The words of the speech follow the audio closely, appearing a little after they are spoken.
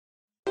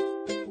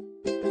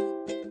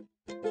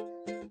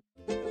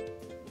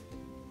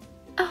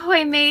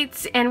Ahoy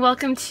mates, and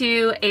welcome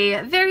to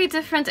a very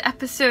different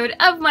episode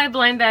of my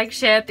blind bag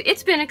ship.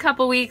 It's been a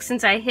couple weeks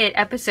since I hit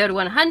episode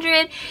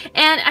 100,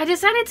 and I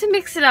decided to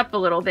mix it up a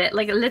little bit,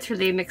 like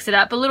literally mix it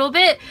up a little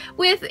bit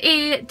with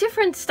a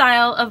different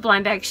style of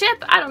blind bag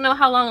ship. I don't know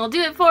how long I'll do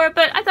it for,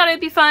 but I thought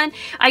it'd be fun.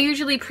 I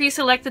usually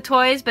pre-select the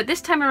toys, but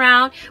this time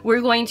around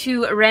we're going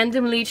to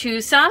randomly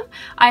choose some.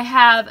 I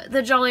have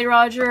the Jolly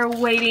Roger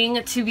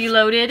waiting to be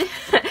loaded,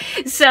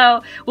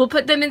 so we'll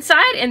put them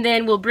inside and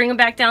then we'll bring them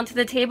back down to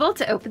the table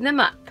to open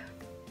them up.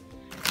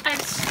 I've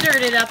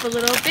stirred it up a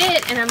little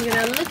bit and I'm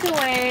gonna look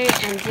away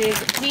and dig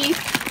deep.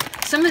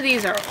 Some of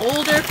these are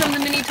older from the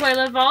mini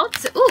toilet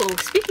vaults. Ooh,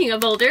 speaking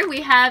of older,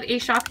 we have a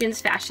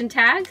Shopkins fashion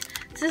tag.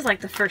 This is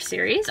like the first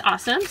series,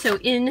 awesome. So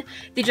in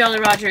the Jolly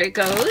Roger it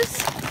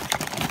goes.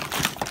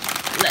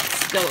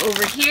 Let's go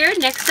over here.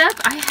 Next up,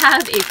 I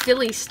have a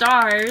Philly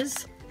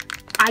Stars.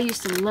 I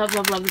used to love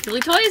the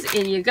Philly toys.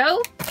 In you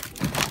go.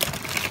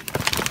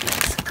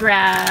 Let's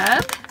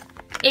grab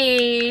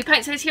a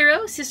Pint Size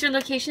Hero, Sister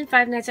Location,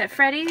 Five Nights at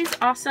Freddy's.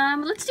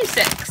 Awesome. Let's do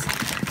 6.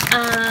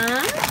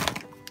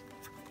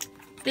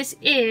 This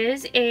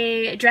is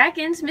a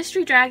Dragons,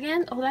 Mystery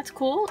Dragon. Oh, that's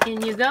cool.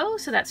 In you go.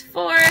 So that's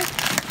 4.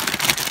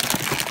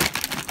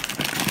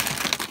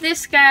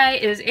 This guy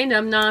is a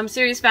Noms,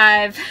 Series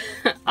 5.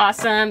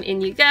 Awesome. In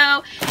you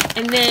go.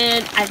 And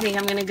then I think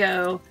I'm going to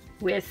go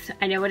with,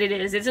 I know what it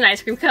is. It's an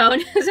ice cream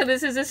cone. So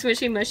this is a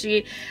Smooshy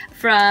Mushy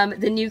from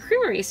the new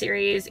Creamery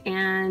series.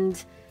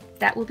 And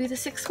that will be the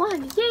 6th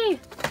one. Yay!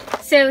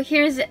 So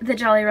here's the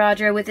Jolly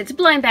Roger with its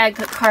blind bag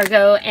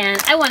cargo, and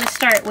I want to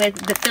start with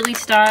the Philly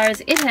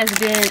Stars. It has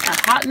been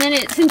a hot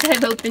minute since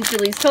I've opened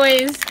Philly's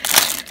toys.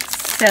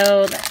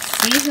 So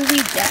let's see who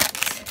we get.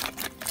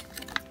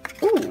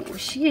 Ooh,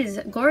 she is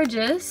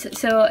gorgeous.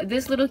 So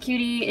this little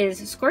cutie is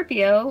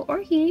Scorpio, or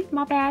he,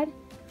 my bad.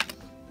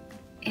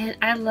 And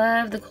I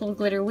love the cool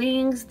glitter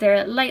wings.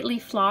 They're lightly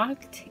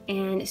flocked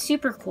and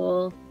super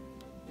cool.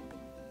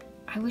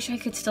 I wish I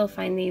could still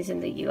find these in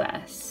the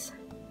US,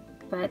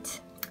 but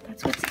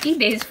that's what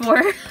eBay's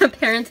for,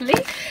 apparently.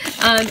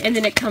 And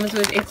then it comes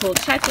with a cool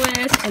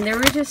checklist, and there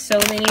were just so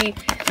many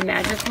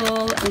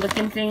magical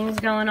looking things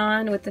going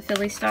on with the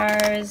Philly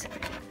Stars.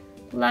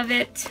 Love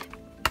it.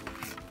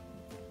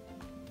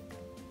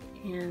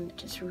 And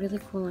just really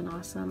cool and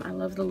awesome. I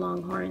love the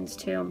long horns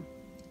too.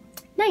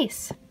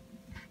 Nice.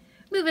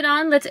 Moving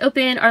on, let's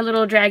open our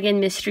little dragon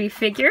mystery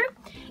figure.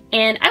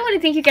 And I want to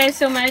thank you guys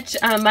so much.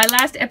 My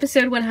last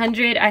episode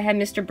 100, I had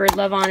Mr.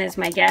 Birdlove on as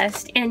my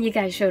guest, and you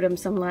guys showed him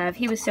some love.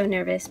 He was so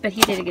nervous, but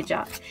he did a good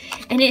job.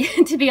 And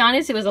to be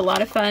honest, it was a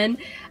lot of fun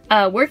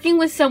working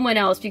with someone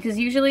else, because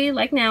usually,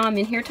 like now, I'm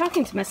in here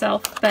talking to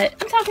myself, but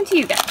I'm talking to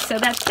you guys, so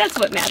that's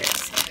what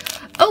matters.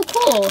 Oh,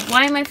 cool.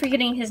 Why am I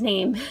forgetting his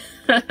name?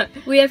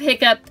 We have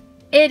Hiccup.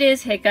 It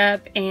is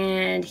Hiccup,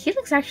 and he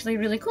looks actually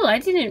really cool. I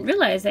didn't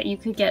realize that you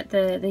could get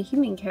the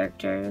human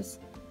characters.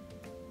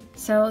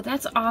 So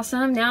that's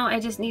awesome. Now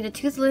I just need a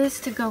Toothless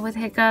to go with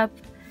Hiccup.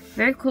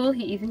 Very cool.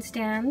 He even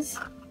stands.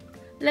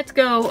 Let's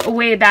go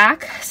way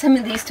back. Some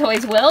of these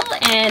toys will.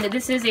 And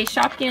this is a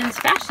Shopkins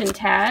fashion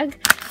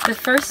tag. The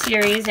first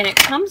series. And it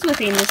comes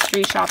with a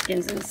mystery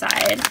Shopkins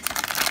inside.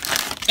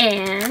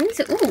 And,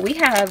 ooh, we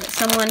have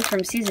someone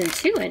from season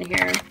 2 in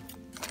here.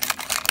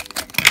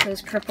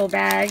 Those purple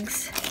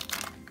bags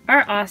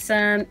are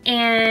awesome.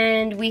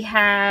 And we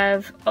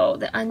have, oh,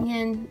 the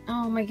Onion.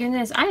 Oh my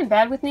goodness. I am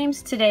bad with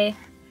names today.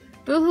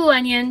 Boohoo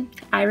Onion.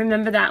 I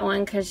remember that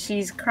one because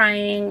she's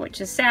crying,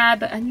 which is sad,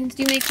 but onions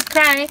do make you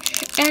cry.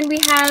 And we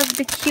have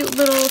the cute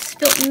little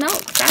spilt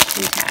milk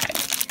fashion tag.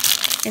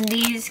 And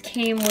these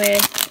came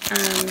with,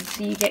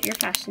 so you get your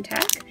fashion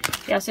tag.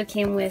 They also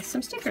came with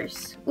some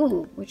stickers,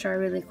 ooh, which are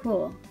really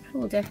cool. I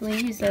will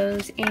definitely use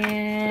those.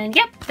 And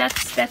yep,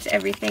 that's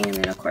everything. And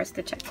then of course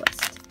the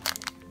checklist.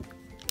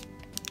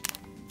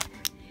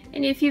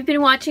 And if you've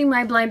been watching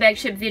my blind bag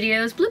ship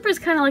videos, Blooper's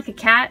kind of like a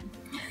cat.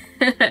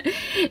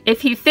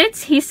 If he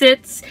fits, he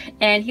sits,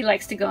 and he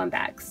likes to go in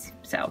bags.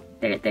 So,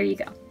 there you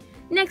go.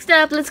 Next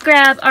up, let's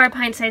grab our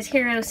Pint Size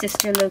Hero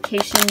Sister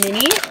Location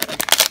Mini.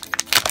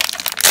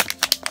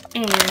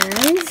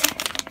 And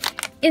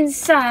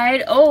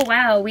inside, oh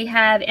wow, we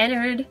have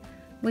Ennard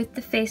with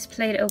the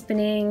faceplate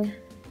opening.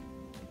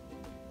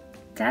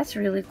 That's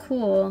really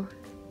cool.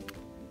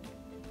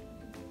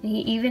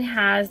 He even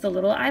has the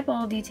little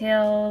eyeball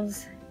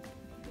details.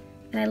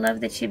 And I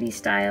love the chibi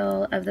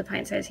style of the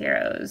Pint Size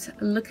Heroes.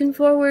 Looking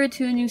forward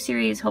to a new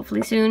series,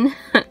 hopefully soon.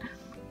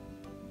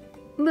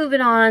 Moving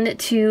on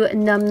to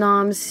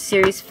Noms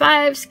Series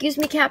 5. Excuse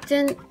me,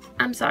 Captain.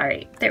 I'm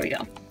sorry. There we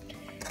go.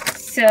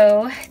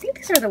 So, I think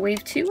these are the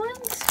Wave 2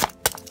 ones.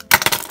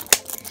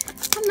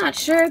 I'm not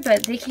sure,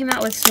 but they came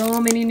out with so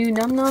many new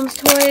Noms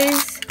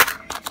toys.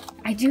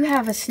 I do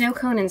have a snow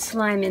cone and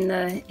slime in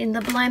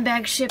the blind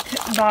bag ship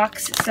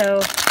box,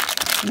 so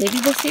maybe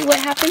we'll see what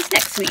happens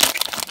next week.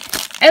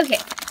 Okay,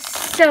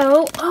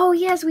 so, oh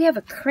yes, we have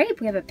a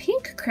crepe. We have a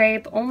pink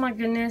crepe. Oh my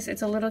goodness,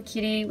 it's a little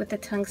kitty with the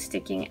tongue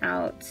sticking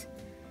out.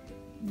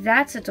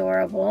 That's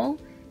adorable.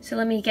 So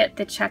let me get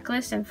the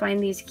checklist and find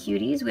these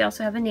cuties. We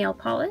also have a nail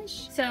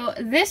polish. So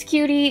this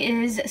cutie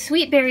is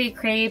Sweet Berry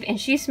Crepe, and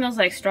she smells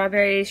like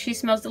strawberries. She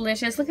smells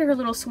delicious. Look at her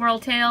little swirl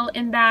tail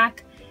in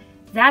back.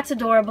 That's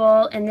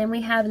adorable. And then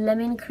we have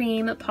Lemon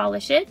Cream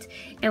Polish It.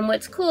 And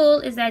what's cool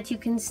is that you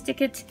can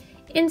stick it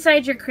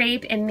inside your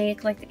crepe and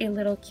make like a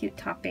little cute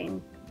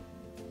topping.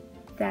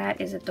 That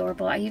is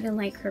adorable. I even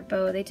like her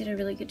bow. They did a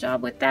really good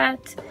job with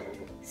that.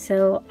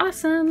 So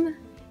awesome.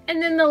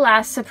 And then the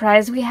last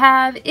surprise we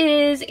have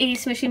is a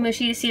Smooshy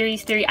Mushy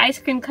Series 3 ice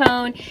cream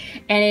cone.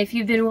 And if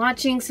you've been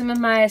watching some of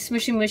my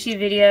Smooshy Mushy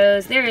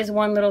videos, there is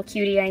one little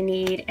cutie I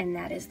need, and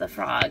that is the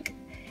frog.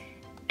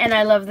 And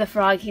I love the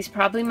frog. He's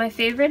probably my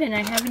favorite, and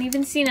I haven't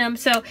even seen him.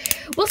 So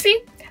we'll see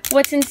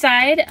what's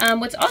inside.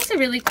 What's also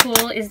really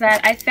cool is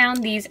that I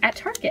found these at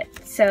Target.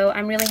 So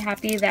I'm really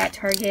happy that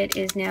Target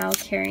is now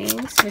carrying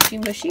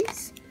Smooshy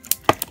Mushies.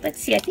 Let's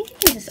see, I think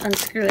I can just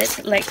unscrew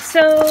it like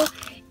so.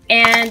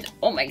 And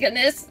oh my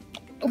goodness,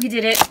 we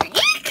did it.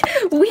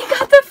 Eek! We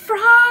got the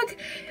frog.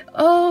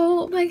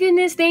 Oh my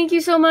goodness, thank you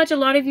so much. A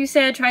lot of you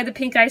said try the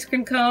pink ice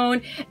cream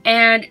cone,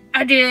 and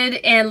I did.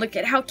 And look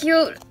at how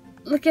cute.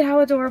 Look at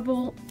how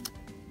adorable.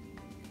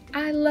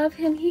 I love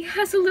him. He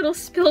has a little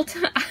spilt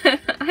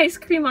ice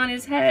cream on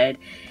his head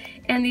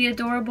and the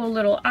adorable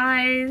little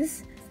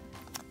eyes.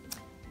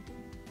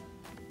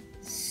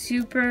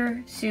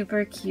 Super,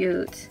 super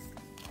cute.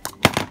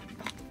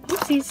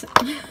 Oopsies.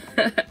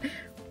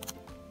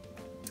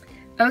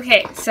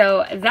 Okay,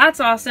 so that's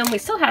awesome. We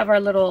still have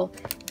our little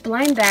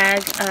blind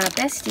bag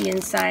bestie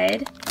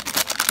inside.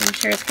 I'm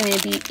sure it's going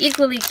to be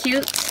equally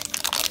cute.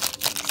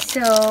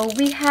 So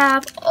we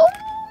have, oh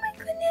my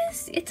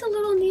goodness, it's a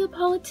little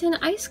Neapolitan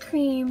ice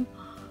cream.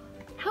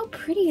 How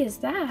pretty is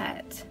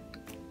that?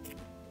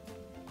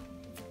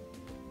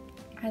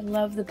 I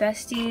love the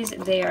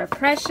besties. They are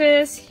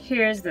precious.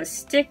 Here's the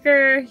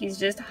sticker. He's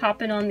just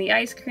hopping on the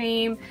ice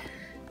cream.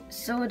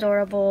 So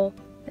adorable.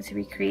 Let's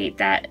recreate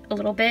that a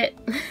little bit.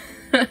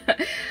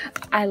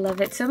 I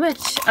love it so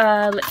much.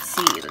 Let's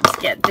see. Let's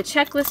get the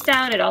checklist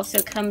out. It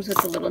also comes with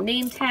the little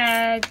name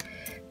tag,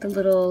 the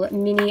little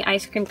mini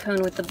ice cream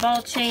cone with the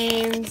ball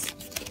chains,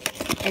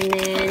 and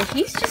then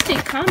he's just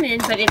a common,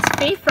 but it's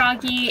Faye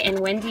Froggy and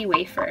Wendy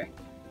Wafer.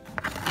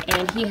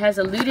 And he has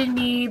eluded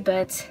me,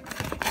 but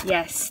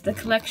yes, the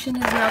collection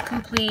is now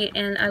complete,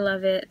 and I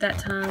love it. That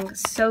tongue,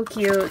 so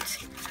cute.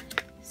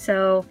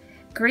 So,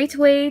 great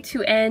way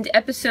to end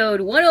episode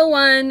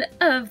 101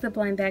 of the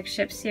Blind Bag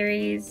Ship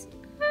series.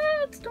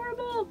 It's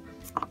adorable.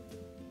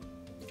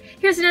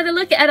 Here's another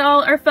look at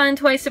all our fun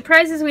toy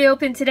surprises we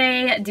opened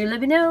today. Do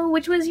let me know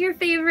which was your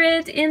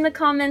favorite in the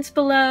comments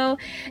below.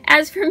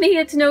 As for me,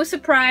 it's no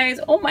surprise.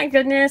 Oh my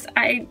goodness,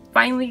 I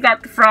finally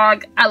got the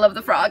frog. I love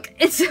the frog.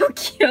 It's so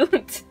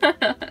cute.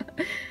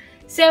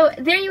 So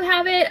there you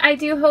have it. I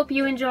do hope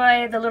you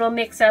enjoy the little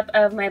mix-up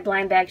of my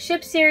Blind Bag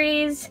Ship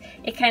series.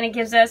 It kind of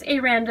gives us a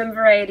random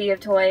variety of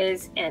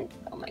toys, and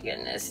oh my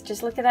goodness,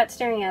 just look at that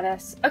staring at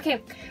us.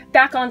 Okay,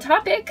 back on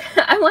topic.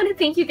 I want to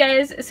thank you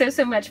guys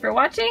so much for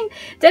watching.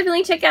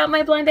 Definitely check out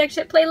my Blind Bag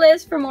Ship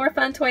playlist for more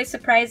fun toy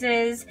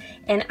surprises,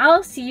 and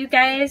I'll see you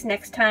guys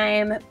next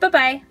time.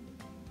 Bye-bye.